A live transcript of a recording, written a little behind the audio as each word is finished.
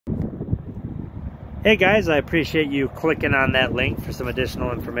Hey guys, I appreciate you clicking on that link for some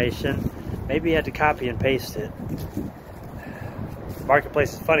additional information. Maybe you had to copy and paste it.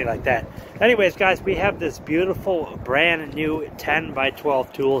 Marketplace is funny like that. Anyways guys, we have this beautiful brand new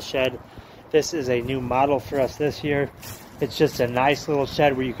 10x12 tool shed. This is a new model for us this year. It's just a nice little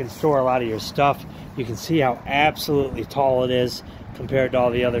shed where you can store a lot of your stuff. You can see how absolutely tall it is compared to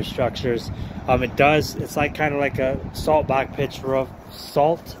all the other structures. It's like kind of like a salt box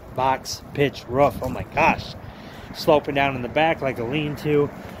pitch roof. Oh my gosh. Sloping down in the back like a lean-to.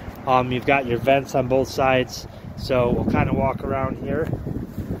 You've got your vents on both sides. So we'll kind of walk around here.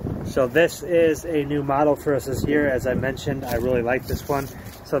 So this is a new model for us this year. As I mentioned, I really like this one.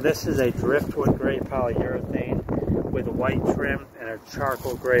 So this is a driftwood gray polyurethane with a white trim and a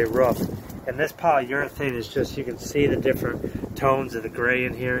charcoal gray roof. And this polyurethane is just, you can see the different tones of the gray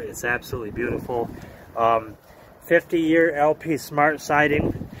in here. It's absolutely beautiful. 50-year LP smart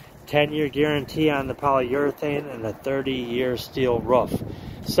siding, 10-year guarantee on the polyurethane, and a 30-year steel roof.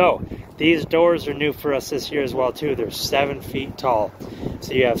 So these doors are new for us this year as well too. They're 7 feet tall.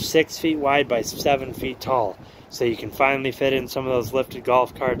 So you have 6 feet wide by 7 feet tall. So you can finally fit in some of those lifted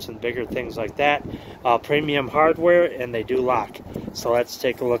golf carts and bigger things like that. Premium hardware, and they do lock. So let's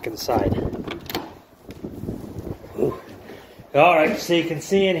take a look inside. Ooh. All right, so you can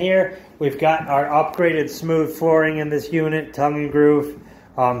see in here, we've got our upgraded smooth flooring in this unit, tongue and groove.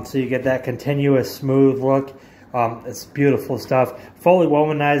 So you get that continuous smooth look. It's beautiful stuff. Fully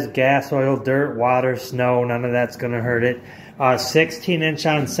womanized, gas, oil, dirt, water, snow, none of that's going to hurt it. 16-inch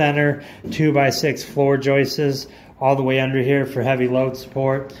on center, 2x6 floor joists all the way under here for heavy load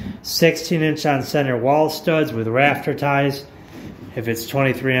support. 16-inch on center wall studs with rafter ties. If it's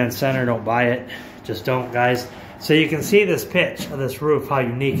 23 on center, don't buy it. Just don't, guys. So you can see this pitch of this roof, how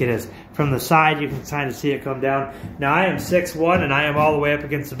unique it is. From the side, you can kind of see it come down. Now, I am 6'1", and I am all the way up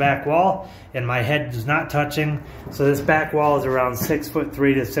against the back wall, and my head is not touching. So this back wall is around 6'3" to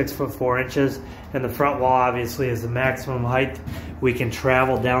 6'4" inches, and the front wall, obviously, is the maximum height we can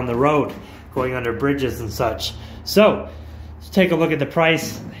travel down the road, going under bridges and such. So let's take a look at the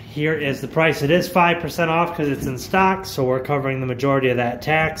price. Here is the price. It is 5% off because it's in stock, so we're covering the majority of that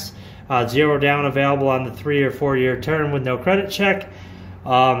tax. 0 down available on the 3 or 4 year term with no credit check.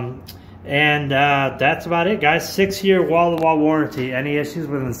 That's about it, guys. 6-year wall-to-wall warranty. Any issues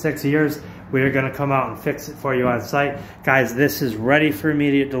within 6 years, we are going to come out and fix it for you on site. Guys, this is ready for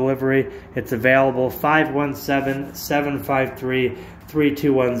immediate delivery. It's available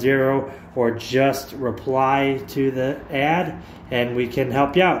 517-753-3210, or just reply to the ad and we can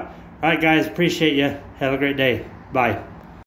help you out. All right, guys, appreciate you. Have a great day. Bye.